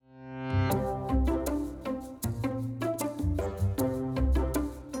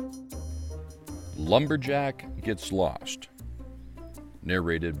Lumberjack Gets Lost,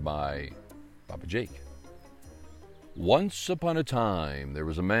 narrated by Papa Jake. Once upon a time, there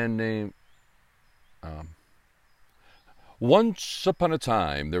was a man named... Once upon a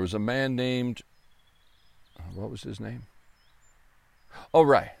time, there was a man named... what was his name? Oh,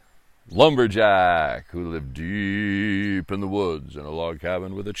 right. Lumberjack, who lived deep in the woods in a log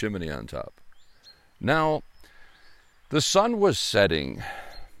cabin with a chimney on top. Now, the sun was setting.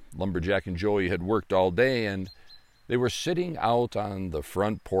 Lumberjack and Joey had worked all day, and they were sitting out on the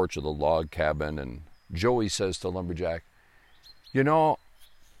front porch of the log cabin, and Joey says to Lumberjack, "You know,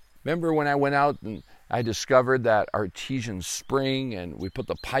 remember when I went out and I discovered that artesian spring, and we put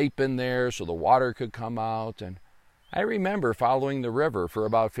the pipe in there so the water could come out, and I remember following the river for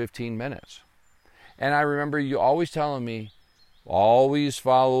about 15 minutes. And I remember you always telling me, always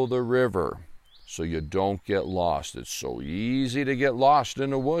follow the river so you don't get lost. It's so easy to get lost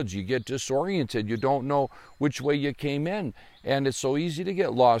in the woods. You get disoriented. You don't know which way you came in. And it's so easy to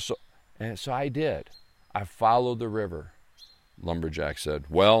get lost." And so I did. I followed the river. Lumberjack said,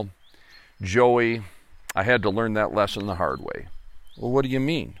 "Well, Joey, I had to learn that lesson the hard way." "Well, what do you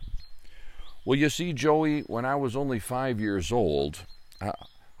mean?" "Well, you see, Joey, when I was only 5 years old..." How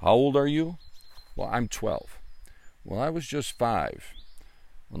old are you?" "Well, I'm 12. "Well, I was just 5.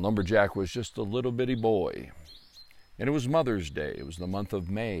 When Lumberjack was just a little bitty boy. And it was Mother's Day. It was the month of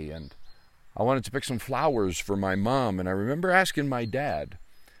May, and I wanted to pick some flowers for my mom. And I remember asking my dad,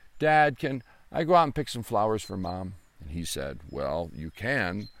 'Dad, can I go out and pick some flowers for Mom?' And he said, 'Well, you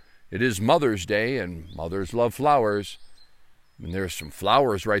can. It is Mother's Day, and mothers love flowers. And there's some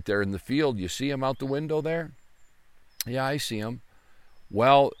flowers right there in the field. You see them out the window there?' 'Yeah, I see them.'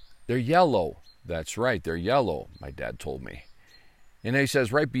 'Well, they're yellow.' 'That's right, they're yellow,' my dad told me. And he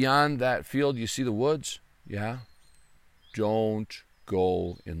says, 'Right beyond that field, you see the woods?' 'Yeah.' 'Don't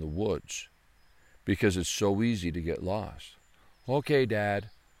go in the woods, because it's so easy to get lost.' 'Okay, Dad.'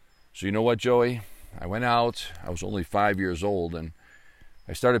 So you know what, Joey? I went out. I was only 5 years old, and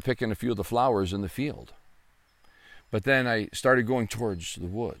I started picking a few of the flowers in the field. But then I started going towards the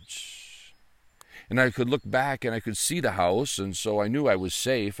woods. And I could look back, and I could see the house, and so I knew I was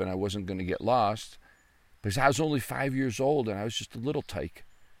safe, and I wasn't going to get lost. Because I was only 5 years old, and I was just a little tyke.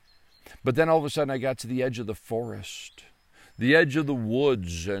 But then all of a sudden I got to the edge of the forest, the edge of the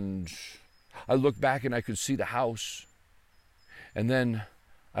woods, and I looked back and I could see the house. And then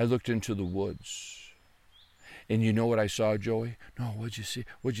I looked into the woods. And you know what I saw, Joey? No, what'd you see?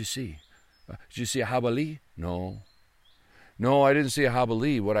 What'd you see? Did you see a jabalí? No. No, I didn't see a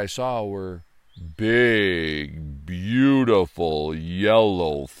jabalí. What I saw were big, beautiful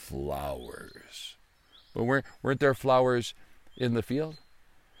yellow flowers. But weren't there flowers in the field?"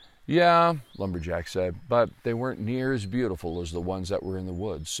 "Yeah," Lumberjack said, "but they weren't near as beautiful as the ones that were in the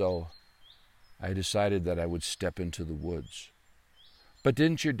woods, so I decided that I would step into the woods." "But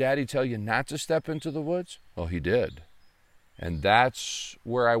didn't your daddy tell you not to step into the woods?" "Oh, he did. And that's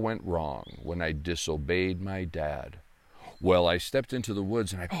where I went wrong, when I disobeyed my dad. Well, I stepped into the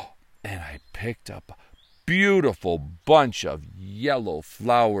woods, and I picked up a beautiful bunch of yellow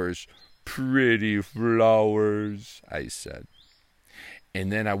flowers." "Pretty flowers," I said.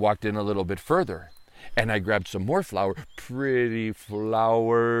 And then I walked in a little bit further, and I grabbed some more flowers. "Pretty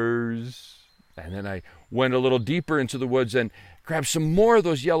flowers." And then I went a little deeper into the woods and grabbed some more of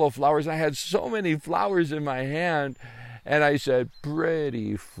those yellow flowers. I had so many flowers in my hand, and I said,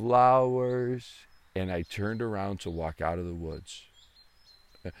 "Pretty flowers." And I turned around to walk out of the woods.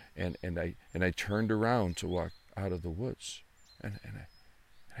 And I turned around to walk out of the woods. And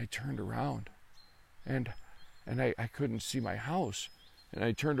I turned around, and I couldn't see my house. And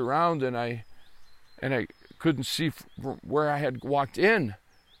I turned around, and I couldn't see where I had walked in.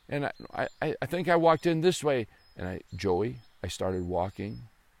 And I think I walked in this way. And I started walking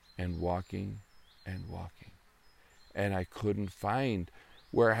and walking and walking. And I couldn't find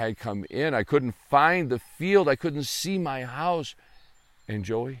where I had come in. I couldn't find the field. I couldn't see my house. And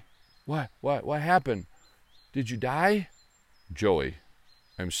Joey, what happened? Did you die?" "Joey,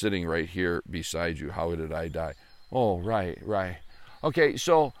 I'm sitting right here beside you. How did I die?" "Oh, right. Okay,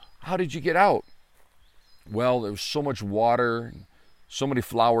 so how did you get out?" "Well, there was so much water and so many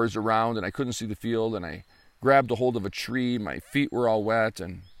flowers around, and I couldn't see the field, and I grabbed a hold of a tree. My feet were all wet,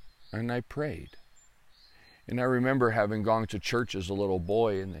 and I prayed. And I remember having gone to church as a little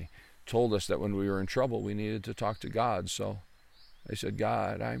boy, and they told us that when we were in trouble, we needed to talk to God. So I said,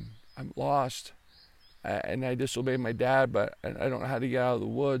 'God, I'm lost. And I disobeyed my dad, but I don't know how to get out of the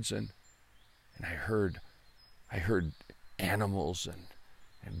woods.' And I heard animals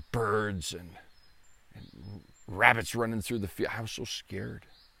and birds and rabbits running through the field. I was so scared.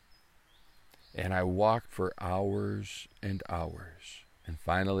 And I walked for hours and hours. And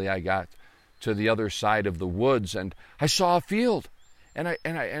finally I got to the other side of the woods, and I saw a field. And I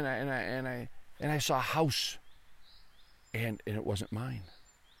saw a house. And it wasn't mine.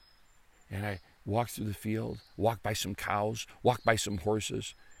 And I walked through the field, walked by some cows, walked by some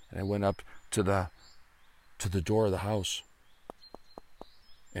horses, and I went up to the door of the house.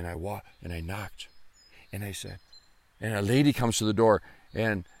 And I knocked, and I said, and a lady comes to the door,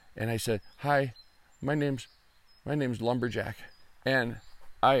 and I said, "Hi, my name's Lumberjack, and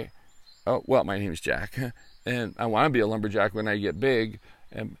my name's Jack, and I want to be a lumberjack when I get big."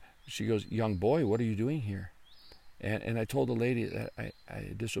 And she goes, "Young boy, what are you doing here?" And I told the lady that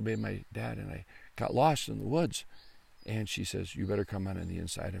I disobeyed my dad and I got lost in the woods. And she says, "You better come on the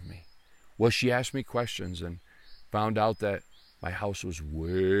inside of me." Well, she asked me questions and found out that my house was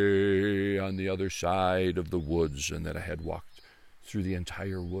way on the other side of the woods and that I had walked through the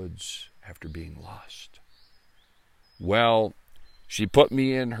entire woods after being lost. Well, she put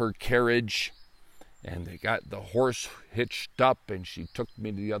me in her carriage and they got the horse hitched up and she took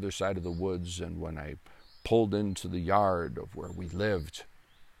me to the other side of the woods. And when I pulled into the yard of where we lived,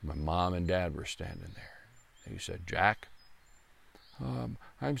 my mom and dad were standing there. They said, "Jack?"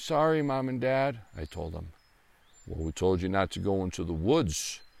 "I'm sorry, Mom and Dad," I told them. "Well, we told you not to go into the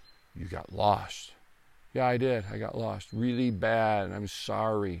woods. You got lost." "Yeah, I did. I got lost really bad. I'm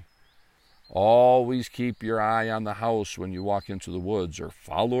sorry." "Always keep your eye on the house when you walk into the woods, or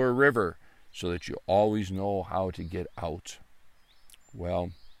follow a river so that you always know how to get out."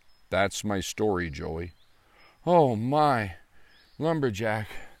 Well, that's my story, Joey. "Oh, my, Lumberjack.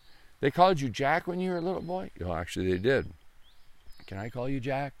 They called you Jack when you were a little boy?" "Oh, actually, they did." "Can I call you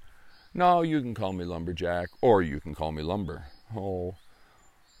Jack?" "No, you can call me Lumberjack, or you can call me Lumber." "Oh,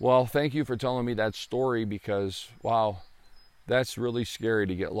 well, thank you for telling me that story because, wow, that's really scary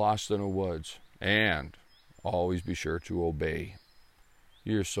to get lost in the woods. And always be sure to obey."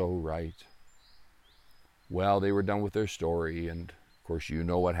 "You're so right." Well, they were done with their story, and of course, you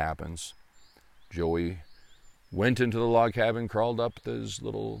know what happens. Joey went into the log cabin, crawled up his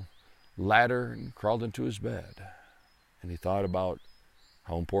little ladder, and crawled into his bed. And he thought about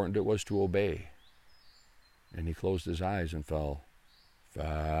how important it was to obey. And he closed his eyes and fell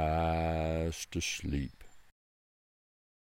fast asleep.